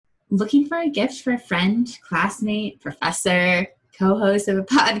Looking for a gift for a friend, classmate, professor, co-host of a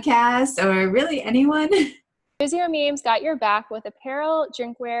podcast, or really anyone? PhysioMemes got your back with apparel,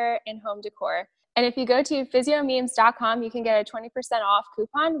 drinkware, and home decor. And if you go to physiomemes.com, you can get a 20% off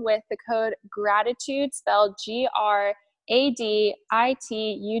coupon with the code GRATITUDE, spelled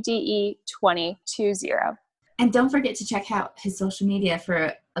GRADITUDE2020. And don't forget to check out his social media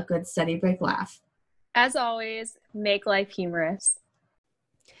for a good study break laugh. As always, make life humorous.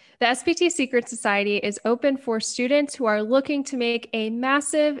 The SPT Secret Society is open for students who are looking to make a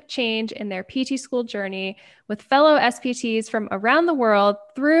massive change in their PT school journey with fellow SPTs from around the world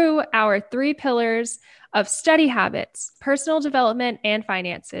through our 3 pillars of study habits, personal development, and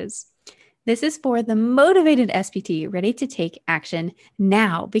finances. This is for the motivated SPT ready to take action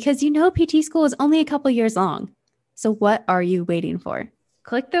now because you know PT school is only a couple years long. So what are you waiting for?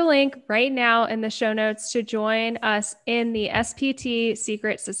 Click the link right now in the show notes to join us in the SPT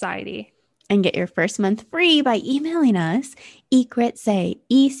Secret Society. And get your first month free by emailing us ECRETSAY,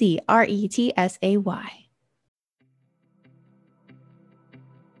 ECRETSAY.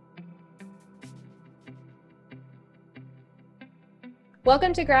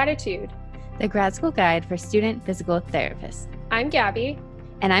 Welcome to Gratitude, the grad school guide for student physical therapists. I'm Gabby.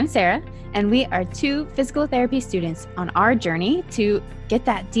 And I'm Sarah, and we are 2 physical therapy students on our journey to get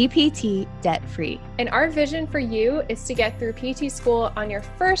that DPT debt-free. And our vision for you is to get through PT school on your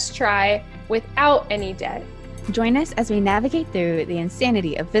first try without any debt. Join us as we navigate through the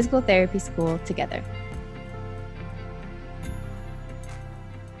insanity of physical therapy school together.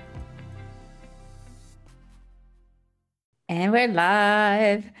 And we're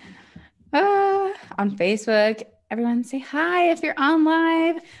live on Facebook. Everyone say hi if you're on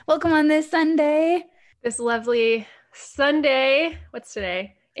live. Welcome on this Sunday. This lovely Sunday. What's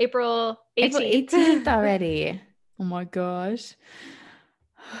today? April 18th. April 18th already. Oh my gosh.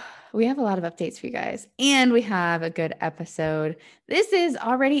 We have a lot of updates for you guys. And we have a good episode. This is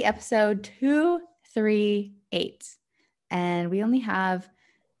already episode 238. And we only have,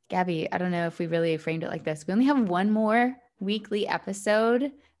 Gabby, I don't know if we really framed it like this. We only have one more weekly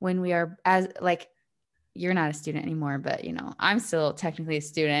episode when we are you're not a student anymore, but I'm still technically a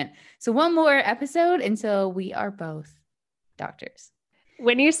student. So one more episode until we are both doctors.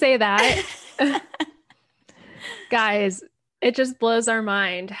 When you say that, guys, it just blows our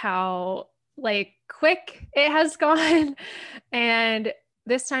mind how quick it has gone. And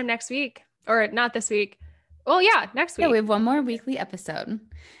this time next week, or not this week. Well, yeah, next week. Yeah, we have one more weekly episode.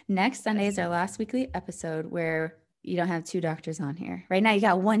 Next Sunday is our last weekly episode where you don't have 2 doctors on here. Right now you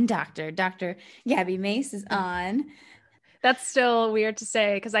got 1 doctor. Dr. Gabby Mace is on. That's still weird to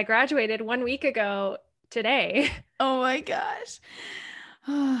say because I graduated 1 week ago today. Oh my gosh.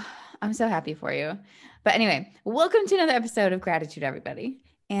 I'm so happy for you. But anyway, welcome to another episode of Gratitude, everybody.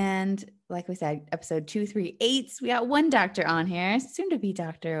 And like we said, episode 238, we got 1 doctor on here, soon to be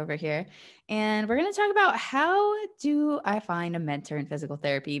doctor over here. And we're going to talk about how do I find a mentor in physical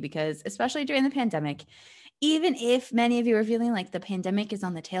therapy? Because especially during the pandemic, even if many of you are feeling like the pandemic is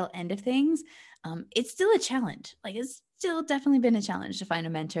on the tail end of things, it's still a challenge. It's still definitely been a challenge to find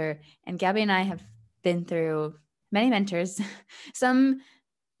a mentor. And Gabby and I have been through many mentors, some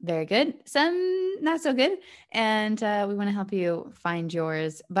very good, some not so good. And we want to help you find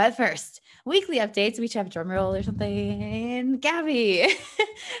yours. But first, weekly updates. We should have a drum roll or something. Gabby,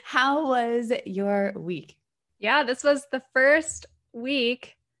 how was your week? Yeah, this was the first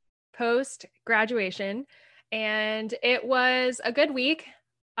week post-graduation. And it was a good week.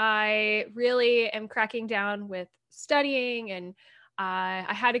 I really am cracking down with studying and I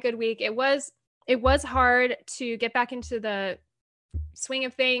had a good week. It was hard to get back into the swing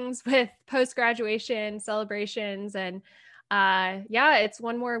of things with post-graduation celebrations. And it's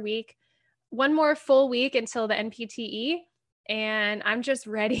one more full week until the NPTE. And I'm just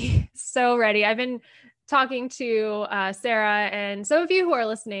ready. So ready. I've been talking to Sarah and some of you who are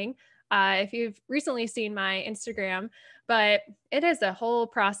listening, if you've recently seen my Instagram, but it is a whole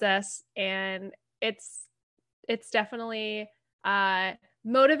process and it's definitely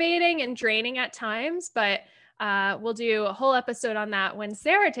motivating and draining at times, but we'll do a whole episode on that when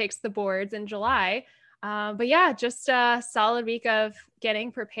Sarah takes the boards in July. But yeah, just a solid week of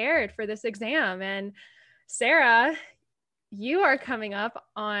getting prepared for this exam. And Sarah, you are coming up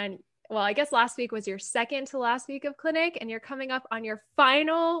on, well, I guess last week was your second to last week of clinic, and you're coming up on your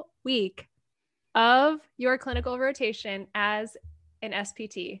final week of your clinical rotation as an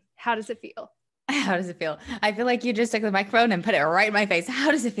SPT. How does it feel? How does it feel? I feel like you just took the microphone and put it right in my face.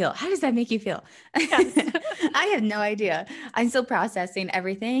 How does it feel? How does that make you feel? Yes. I have no idea. I'm still processing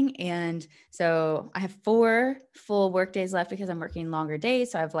everything. And so I have 4 full work days left because I'm working longer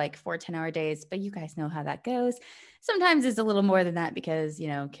days. So I have like 4 10-hour days, but you guys know how that goes. Sometimes it's a little more than that because,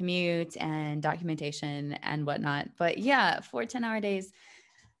 commute and documentation and whatnot. But yeah, 4 10-hour days.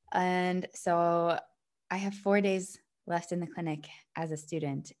 And so I have 4 days left in the clinic as a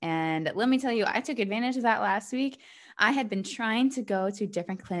student. And let me tell you, I took advantage of that last week. I had been trying to go to a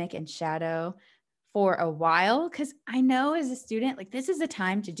different clinic and shadow for a while because I know as a student, like this is the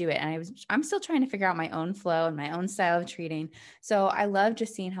time to do it. And I'm still trying to figure out my own flow and my own style of treating. So I love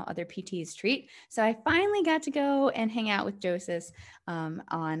just seeing how other PTs treat. So I finally got to go and hang out with Joseph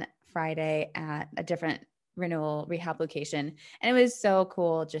on Friday at a different renewal rehab location. And it was so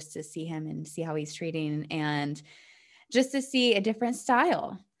cool just to see him and see how he's treating and just to see a different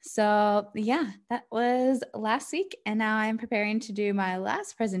style. So yeah, that was last week. And now I'm preparing to do my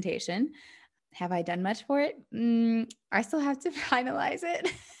last presentation. Have I done much for it? I still have to finalize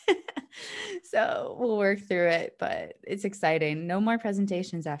it. So we'll work through it, but it's exciting. No more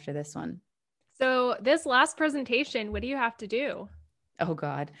presentations after this one. So this last presentation, what do you have to do? Oh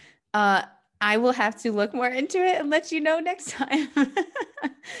God. I will have to look more into it and let you know next time.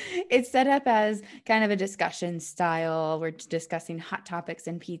 It's set up as kind of a discussion style. We're discussing hot topics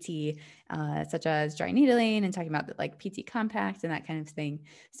in PT, such as dry needling and talking about like PT compact and that kind of thing.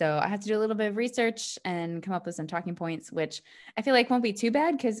 So I have to do a little bit of research and come up with some talking points, which I feel like won't be too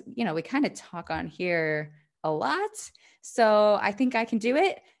bad because, we kind of talk on here a lot. So I think I can do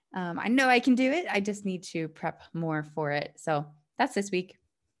it. I know I can do it. I just need to prep more for it. So that's this week.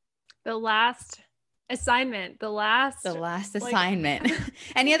 The last assignment, the last assignment.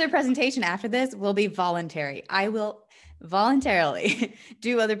 Any other presentation after this will be voluntary. I will voluntarily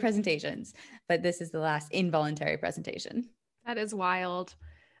do other presentations, but this is the last involuntary presentation. That is wild.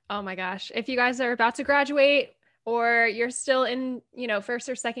 Oh my gosh. If you guys are about to graduate or you're still in, first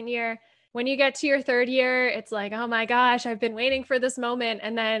or second year, when you get to your third year, it's like, oh my gosh, I've been waiting for this moment.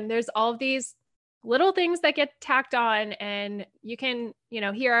 And then there's all of these little things that get tacked on, and you can,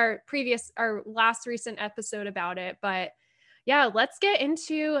 hear our last recent episode about it. But yeah, let's get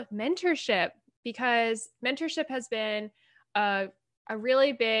into mentorship, because mentorship has been a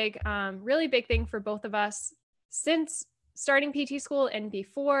really big thing for both of us since starting PT school and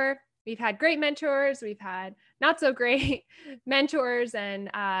before. We've had great mentors, we've had not so great mentors, and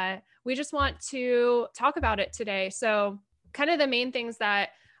we just want to talk about it today. So kind of the main things that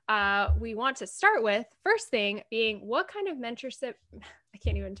we want to start with, first thing being, what kind of mentorship, I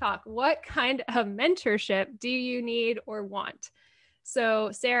can't even talk, what kind of mentorship do you need or want?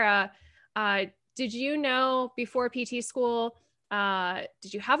 So Sarah, did you know before PT school,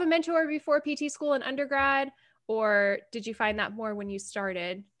 did you have a mentor before PT school in undergrad, or did you find that more when you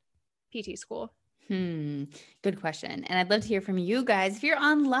started PT school? Good question. And I'd love to hear from you guys. If you're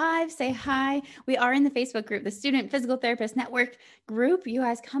on live, say hi. We are in the Facebook group, the Student Physical Therapist Network group. You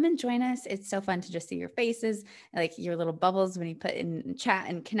guys come and join us. It's so fun to just see your faces, like your little bubbles when you put in chat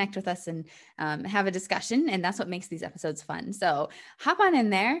and connect with us and have a discussion. And that's what makes these episodes fun. So hop on in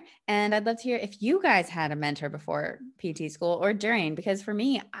there. And I'd love to hear if you guys had a mentor before PT school or during, because for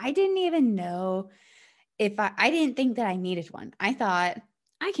me, I didn't even know if I didn't think that I needed one. I thought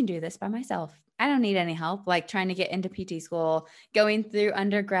I can do this by myself. I don't need any help, like trying to get into PT school, going through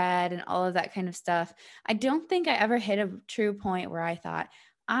undergrad and all of that kind of stuff. I don't think I ever hit a true point where I thought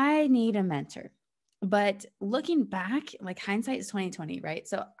I need a mentor. But looking back, like hindsight is 2020, right?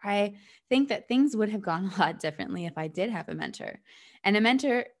 So I think that things would have gone a lot differently if I did have a mentor. And a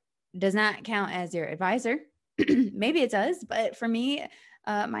mentor does not count as your advisor. Maybe it does, but for me,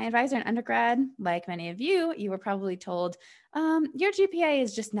 my advisor in undergrad, like many of you, you were probably told, your GPA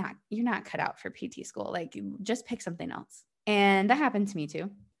is just you're not cut out for PT school. Like, just pick something else. And that happened to me too,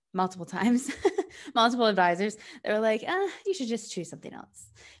 multiple times, multiple advisors. They were like, you should just choose something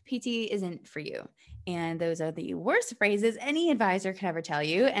else. PT isn't for you. And those are the worst phrases any advisor could ever tell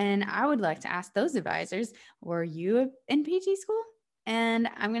you. And I would like to ask those advisors, were you in PT school? And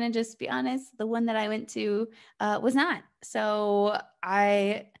I'm going to just be honest, the one that I went to was not. So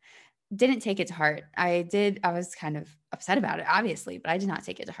I didn't take it to heart. I was kind of upset about it, obviously, but I did not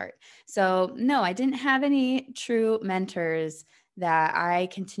take it to heart. So no, I didn't have any true mentors that I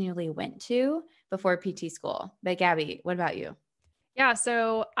continually went to before PT school. But Gabby, what about you? Yeah,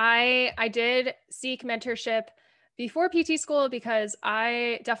 so I did seek mentorship before PT school because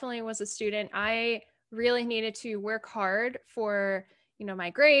I definitely was a student. I really needed to work hard for,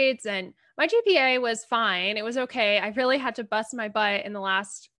 my grades, and my GPA was fine. It was okay. I really had to bust my butt in the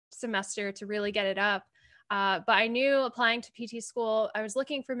last semester to really get it up. But I knew applying to PT school, I was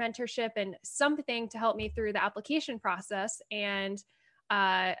looking for mentorship and something to help me through the application process. And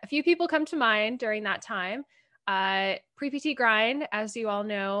a few people come to mind during that time. Pre-PT Grind, as you all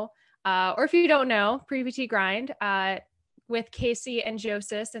know, or if you don't know, Pre-PT Grind with Casey and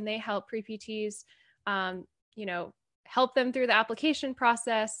Joseph, and they help pre-PTs, help them through the application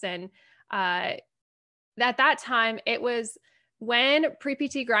process. And at that time, it was when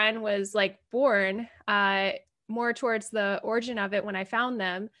Pre-PT Grind was like born, more towards the origin of it when I found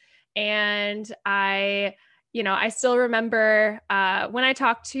them. And I still remember when I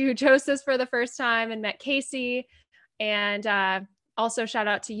talked to Joseph for the first time and met Casey, and also shout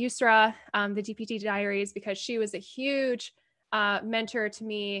out to Yusra, the DPT Diaries, because she was a huge mentor to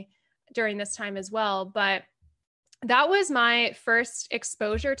me during this time as well. But that was my first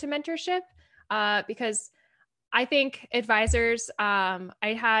exposure to mentorship, because I think advisors, I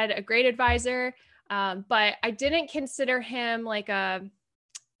had a great advisor, but I didn't consider him like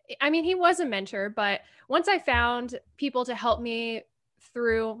he was a mentor, but once I found people to help me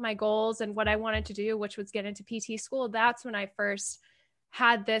through my goals and what I wanted to do, which was get into PT school, that's when I first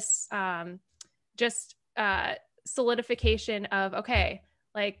had this solidification of, okay,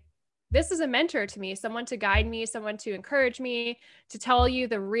 like this is a mentor to me, someone to guide me, someone to encourage me, to tell you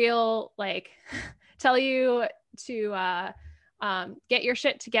the real, tell you to get your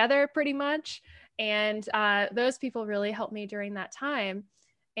shit together pretty much. And those people really helped me during that time.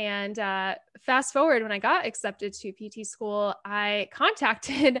 And fast forward, when I got accepted to PT school, I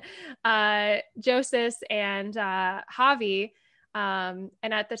contacted Joseph and Javi. And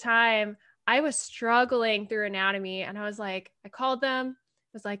at the time, I was struggling through anatomy, and I called them,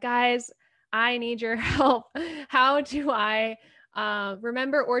 was like, guys, I need your help. How do I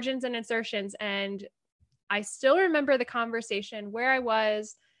remember origins and insertions? And I still remember the conversation where I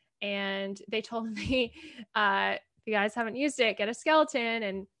was, and they told me, if you guys haven't used it, get a skeleton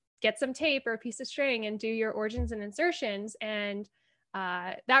and get some tape or a piece of string and do your origins and insertions. And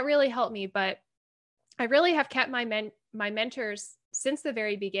that really helped me. But I really have kept my mentors since the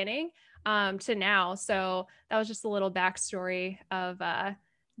very beginning to now. So that was just a little backstory of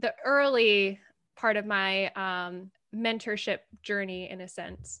the early part of my mentorship journey, in a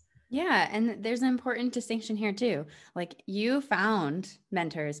sense. Yeah. And there's an important distinction here too. Like, you found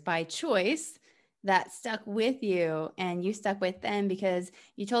mentors by choice that stuck with you, and you stuck with them because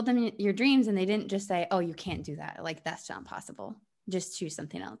you told them your dreams, and they didn't just say, oh, you can't do that. Like, that's not possible. Just choose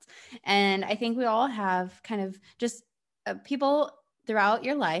something else. And I think we all have kind of just people throughout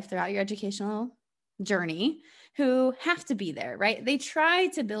your life, throughout your educational journey, who have to be there, right? They try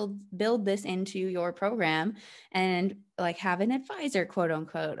to build this into your program, and like have an advisor, quote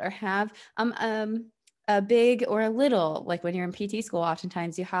unquote, or have a big or a little, like when you're in PT school,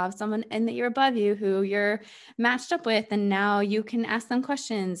 oftentimes you have someone in that you're above you who you're matched up with, and now you can ask them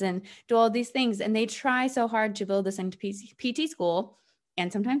questions and do all these things. And they try so hard to build this into PT school,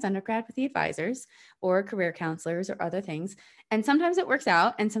 and sometimes undergrad with the advisors or career counselors or other things. And sometimes it works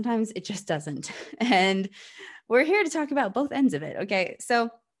out, and sometimes it just doesn't. And we're here to talk about both ends of it. Okay. So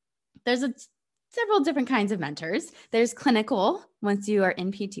there's several different kinds of mentors. There's clinical, once you are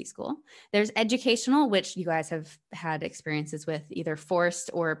in PT school. There's educational, which you guys have had experiences with, either forced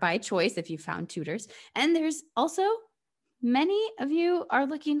or by choice if you found tutors. And there's also, many of you are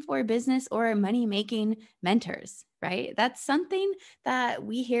looking for business or money-making mentors, right? That's something that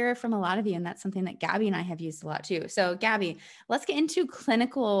we hear from a lot of you, and that's something that Gabby and I have used a lot too. So Gabby, let's get into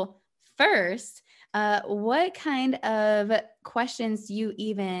clinical first. What kind of questions do you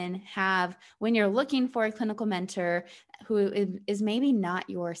even have when you're looking for a clinical mentor who is maybe not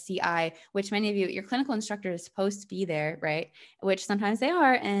your CI, which many of you, your clinical instructor is supposed to be there, right? Which sometimes they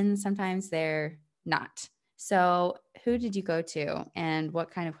are, and sometimes they're not. So who did you go to, and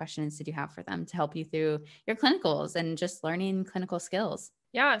what kind of questions did you have for them to help you through your clinicals and just learning clinical skills?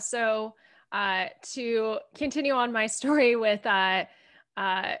 Yeah. So to continue on my story with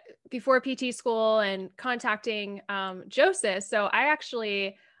before PT school and contacting Joseph. So I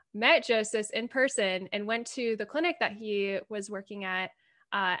actually met Joseph in person and went to the clinic that he was working at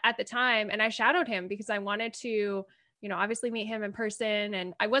the time. And I shadowed him because I wanted to, obviously meet him in person.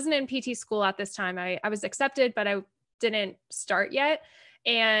 And I wasn't in PT school at this time. I was accepted, but I didn't start yet.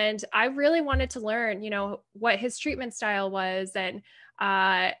 And I really wanted to learn, what his treatment style was, and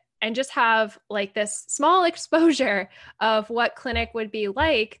just have like this small exposure of what clinic would be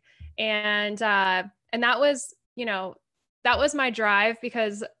like. And that was, that was my drive,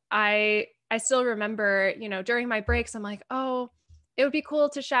 because I still remember, during my breaks, I'm like, oh, it would be cool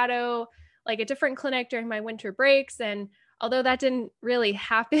to shadow like a different clinic during my winter breaks. And although that didn't really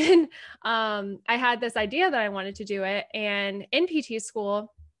happen, I had this idea that I wanted to do it. And in PT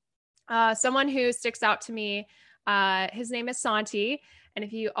school, someone who sticks out to me, his name is Santi. And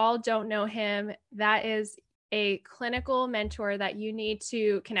if you all don't know him, that is a clinical mentor that you need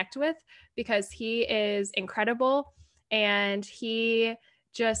to connect with, because he is incredible. And he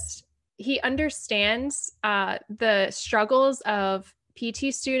understands the struggles of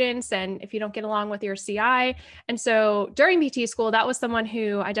PT students, and if you don't get along with your CI. And so during PT school, that was someone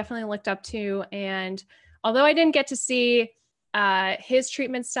who I definitely looked up to. And although I didn't get to see his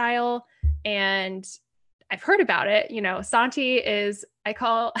treatment style, and I've heard about it, Santi is,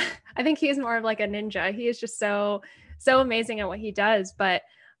 I think he's more of like a ninja. He is just so amazing at what he does. But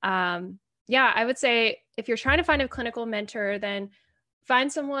yeah, I would say if you're trying to find a clinical mentor, then find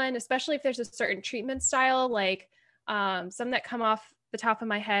someone, especially if there's a certain treatment style, like some that come off the top of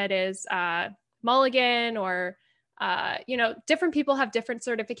my head is Mulligan, or different people have different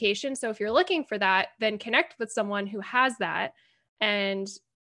certifications. So if you're looking for that, then connect with someone who has that. And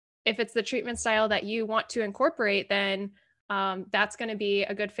if it's the treatment style that you want to incorporate, then that's going to be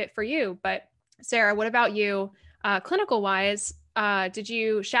a good fit for you. But Sarah, what about you? Clinical wise, did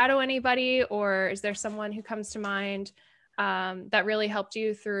you shadow anybody, or is there someone who comes to mind that really helped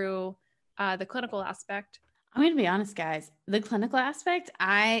you through the clinical aspect? I'm going to be honest, guys. The clinical aspect,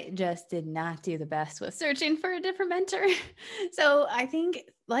 I just did not do the best with searching for a different mentor. So I think,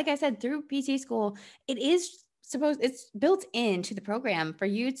 like I said, through PT school, it's built into the program for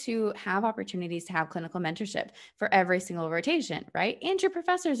you to have opportunities to have clinical mentorship for every single rotation, right? And your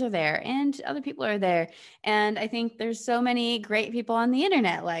professors are there and other people are there. And I think there's so many great people on the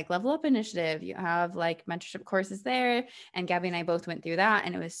internet, like Level Up Initiative. You have like mentorship courses there. And Gabby and I both went through that.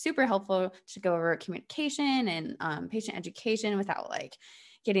 And it was super helpful to go over communication and patient education without like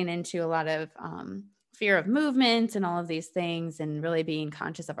getting into a lot of fear of movement and all of these things, and really being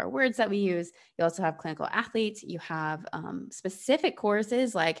conscious of our words that we use. You also have clinical athletes. You have specific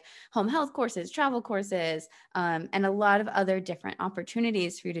courses like home health courses, travel courses, and a lot of other different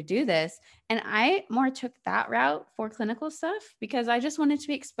opportunities for you to do this. And I more took that route for clinical stuff because I just wanted to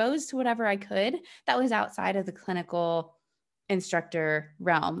be exposed to whatever I could that was outside of the clinical instructor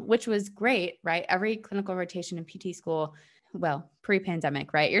realm, which was great, right? Every clinical rotation in PT school, well,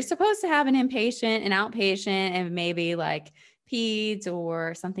 pre-pandemic, right? You're supposed to have an inpatient, an outpatient, and maybe like peds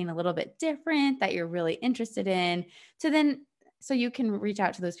or something a little bit different that you're really interested in. So you can reach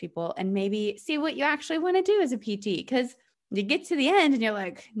out to those people and maybe see what you actually want to do as a PT, because you get to the end and you're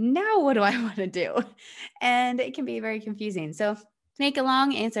like, now what do I want to do? And it can be very confusing. So to make a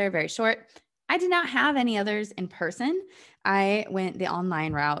long answer very short, I did not have any others in person. I went the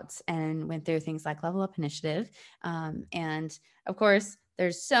online routes and went through things like Level Up Initiative. And of course,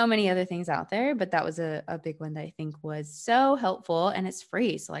 there's so many other things out there, but that was a big one that I think was so helpful, and it's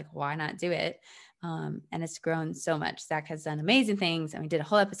free. So like, why not do it? And it's grown so much. Zach has done amazing things, and we did a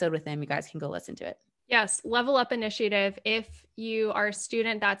whole episode with him. You guys can go listen to it. Yes, Level Up Initiative. If you are a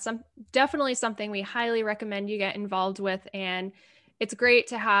student, that's definitely something we highly recommend you get involved with. And it's great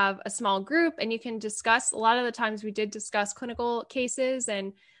to have a small group, and you can discuss. A lot of the times we did discuss clinical cases,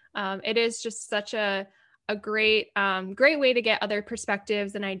 and it is just such a great way to get other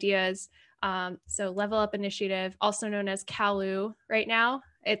perspectives and ideas. So Level Up Initiative, also known as CALU right now,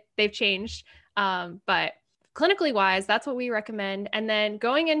 they've changed. But clinically wise, that's what we recommend. And then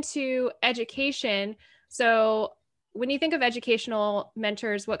going into education. So when you think of educational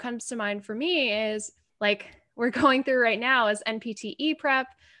mentors, what comes to mind for me is like, we're going through right now is NPTE prep.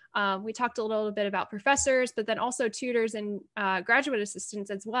 We talked a little bit about professors, but then also tutors and graduate assistants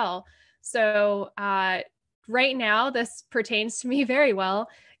as well. So right now, this pertains to me very well,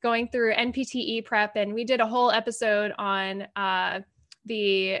 going through NPTE prep. And we did a whole episode on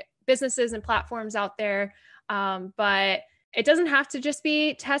the businesses and platforms out there. But it doesn't have to just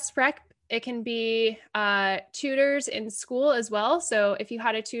be test prep. It can be tutors in school as well. So if you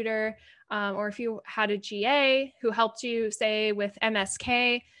had a tutor or if you had a GA who helped you, say, with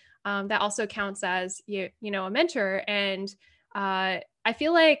MSK, that also counts as a mentor. And I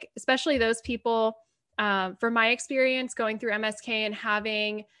feel like, especially those people, from my experience going through MSK and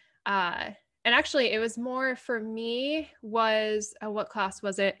having, and actually it was more for me was, what class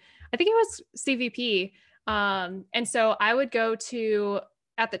was it? I think it was CVP. And so I would go to,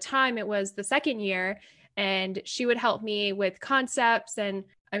 at the time it was the second year, and she would help me with concepts. And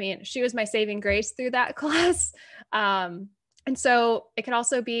I mean, she was my saving grace through that class. And so it could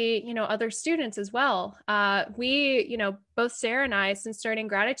also be, other students as well. We, both Sarah and I, since starting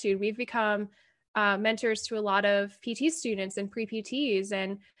Gratitude, we've become mentors to a lot of PT students and pre-PTs.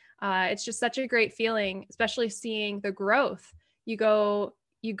 And It's just such a great feeling, especially seeing the growth you go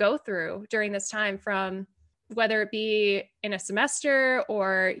through during this time, from whether it be in a semester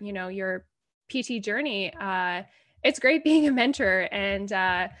or, you know, your PT journey. It's great being a mentor, and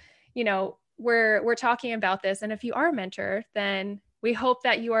you know, we're talking about this. And if you are a mentor, then we hope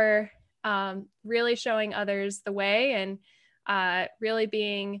that you are really showing others the way, and really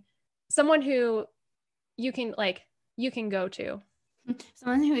being someone who you can go to.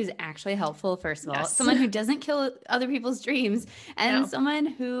 Someone who is actually helpful, first of all, Yes. someone who doesn't kill other people's dreams, and No. someone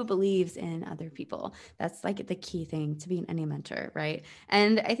who believes in other people. That's like the key thing to being any mentor, right?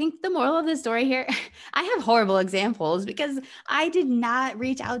 And I think the moral of the story here, I have horrible examples because I did not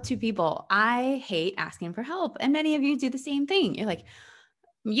reach out to people. I hate asking for help. And many of you do the same thing. You're like,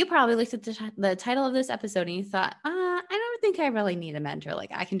 you probably looked at the title of this episode and you thought, I don't think I really need a mentor. Like,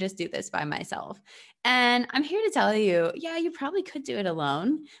 I can just do this by myself. And I'm here to tell you, yeah, you probably could do it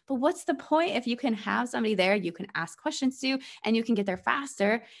alone, but what's the point if you can have somebody there you can ask questions to, and you can get there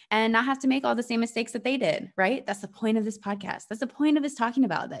faster and not have to make all the same mistakes that they did, right? That's the point of this podcast. That's the point of us talking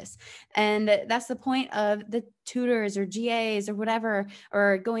about this. And that's the point of the tutors or GAs or whatever,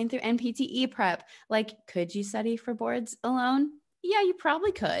 or going through NPTE prep. Like, could you study for boards alone? Yeah, you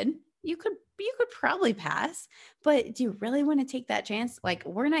probably could. You could probably pass, but do you really want to take that chance? Like,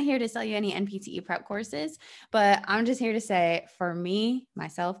 we're not here to sell you any NPTE prep courses, but I'm just here to say, for me,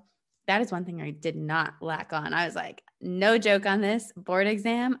 myself, that is one thing I did not lack on. I was like, no joke on this board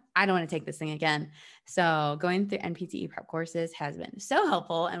exam. I don't want to take this thing again. So going through NPTE prep courses has been so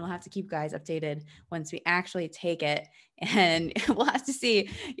helpful, and we'll have to keep you guys updated once we actually take it, and we'll have to see,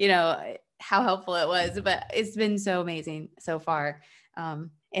 you know, how helpful it was, but it's been so amazing so far.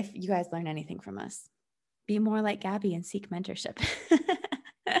 If you guys learn anything from us, be more like Gabby and seek mentorship.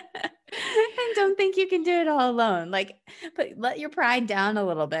 And don't think you can do it all alone. Like, but let your pride down a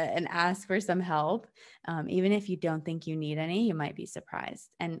little bit and ask for some help. Even if you don't think you need any, you might be surprised.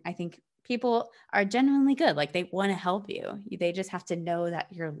 And I think people are genuinely good. Like, they want to help you. They just have to know that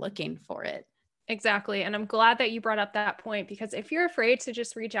you're looking for it. Exactly. And I'm glad that you brought up that point, because if you're afraid to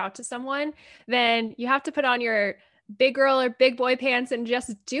just reach out to someone, then you have to put on your big girl or big boy pants and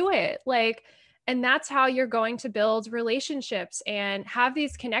just do it. Like, and that's how you're going to build relationships and have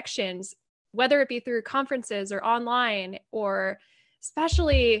these connections, whether it be through conferences or online, or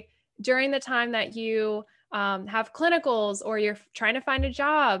especially during the time that you have clinicals, or you're trying to find a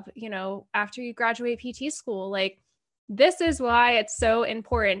job, you know, after you graduate PT school. Like, this is why it's so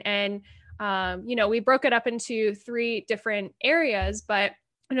important. And you know, we broke it up into 3 different areas, but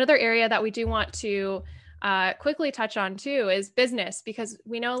another area that we do want to quickly touch on too is business, because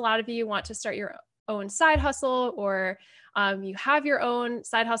we know a lot of you want to start your own side hustle, or you have your own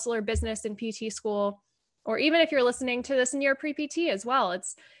side hustle or business in PT school, or even if you're listening to this and you're pre-PT as well,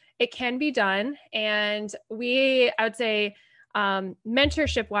 it can be done. And I would say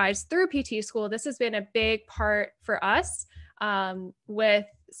mentorship wise through PT school, this has been a big part for us with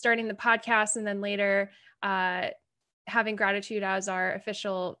starting the podcast, and then later having Gratitude as our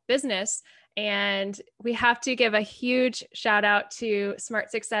official business. And we have to give a huge shout out to Smart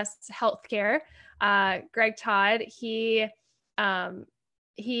Success Healthcare. Greg Todd, he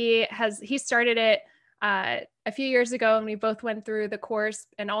started it a few years ago, and we both went through the course,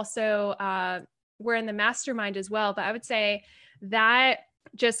 and also we're in the mastermind as well. But I would say that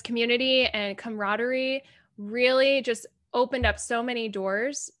just community and camaraderie really just opened up so many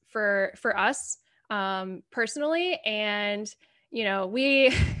doors for us personally. And, you know,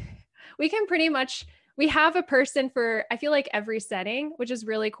 we can pretty much, we have a person for, I feel like, every setting, which is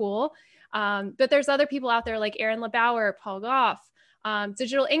really cool. But there's other people out there like Aaron LeBauer, Paul Goff,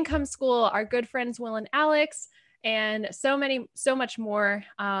 Digital Income School, our good friends, Will and Alex, and so much more.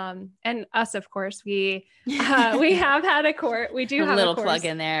 And us, of course, we have had a course. We do have a little course. Plug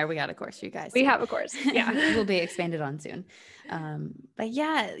in there. We got a course for you guys. We have a course. Yeah. Will be expanded on soon. But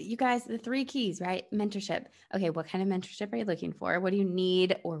yeah, you guys, the 3 keys, right? Mentorship. Okay. What kind of mentorship are you looking for? What do you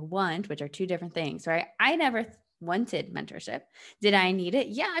need or want, which are 2 different things, right? I never wanted mentorship. Did I need it?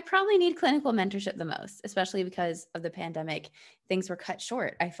 Yeah, I probably need clinical mentorship the most, especially because of the pandemic. Things were cut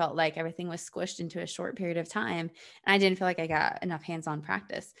short. I felt like everything was squished into a short period of time, and I didn't feel like I got enough hands-on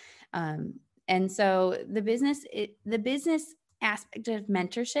practice. And so the business aspect of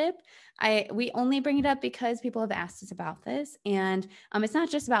mentorship. We only bring it up because people have asked us about this. And it's not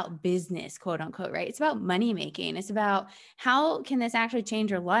just about business, quote unquote, right? It's about money making. It's about how can this actually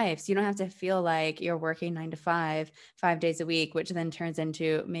change your life? So you don't have to feel like you're working 9 to 5, 5 days a week, which then turns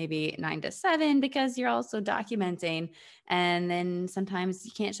into maybe 9 to 7 because you're also documenting. And then sometimes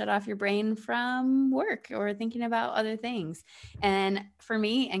you can't shut off your brain from work or thinking about other things. And for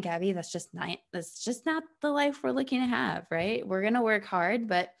me and Gabby, that's just not the life we're looking to have, right? We're going to work hard,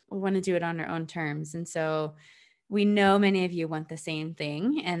 but we want to do it on our own terms. And so we know many of you want the same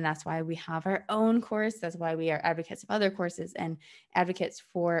thing. And that's why we have our own course. That's why we are advocates of other courses and advocates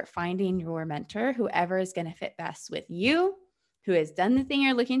for finding your mentor, whoever is going to fit best with you, who has done the thing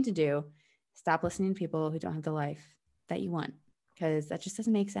you're looking to do. Stop listening to people who don't have the life that you want, because that just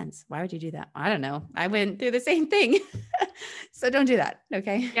doesn't make sense. Why would you do that? I don't know. I went through the same thing. So don't do that.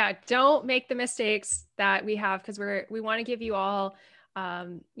 Okay. Yeah. Don't make the mistakes that we have, because we want to give you all,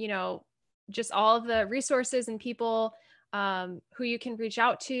 just all of the resources and people who you can reach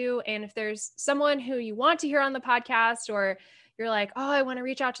out to. And if there's someone who you want to hear on the podcast, or you're like, oh, I want to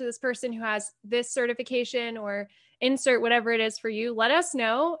reach out to this person who has this certification, or insert whatever it is for you, let us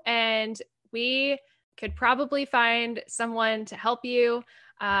know. And we could probably find someone to help you.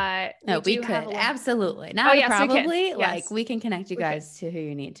 We could. Absolutely. Not probably. We can connect you guys to who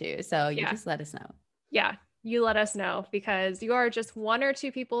you need to. So you just let us know. Yeah. You let us know, because you are just 1 or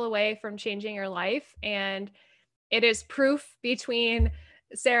 2 people away from changing your life. And it is proof between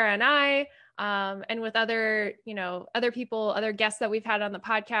Sarah and I, and with other people, other guests that we've had on the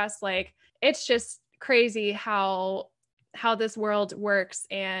podcast. Like, it's just crazy how this world works,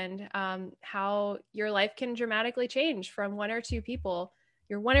 and how your life can dramatically change from 1 or 2 people.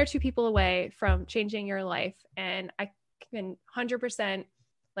 You're 1 or 2 people away from changing your life. And I can 100%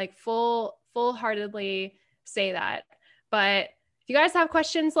 full-heartedly say that. But if you guys have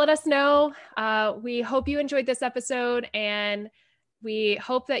questions, let us know. We hope you enjoyed this episode, and we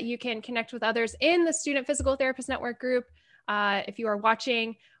hope that you can connect with others in the Student Physical Therapist Network group. If you are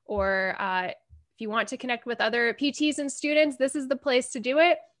watching, or if you want to connect with other PTs and students, this is the place to do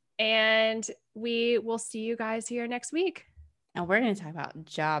it. And we will see you guys here next week. And we're going to talk about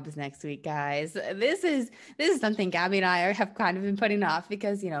jobs next week, guys. This is something Gabby and I have kind of been putting off,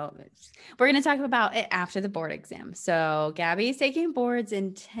 because, we're going to talk about it after the board exam. So Gabby's taking boards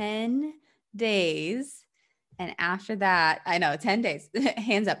in 10 days. And after that, I know 10 days,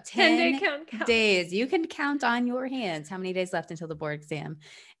 hands up, 10 count. Days. You can count on your hands how many days left until the board exam.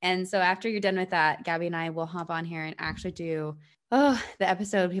 And so after you're done with that, Gabby and I will hop on here and actually do the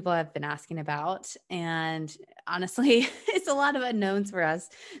episode people have been asking about. And honestly, it's a lot of unknowns for us.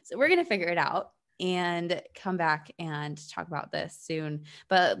 So we're going to figure it out and come back and talk about this soon.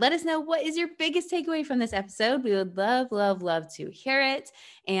 But let us know, what is your biggest takeaway from this episode? We would love to hear it.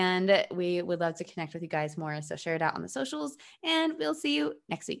 And we would love to connect with you guys more. So share it out on the socials, and we'll see you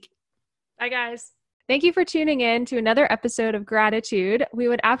next week. Bye, guys. Thank you for tuning in to another episode of Gratitude. We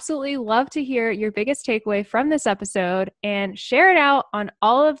would absolutely love to hear your biggest takeaway from this episode, and share it out on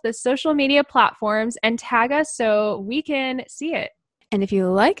all of the social media platforms and tag us so we can see it. And if you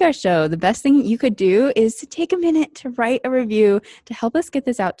like our show, the best thing you could do is to take a minute to write a review to help us get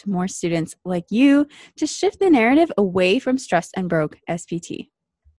this out to more students like you, to shift the narrative away from stressed and broke SPT.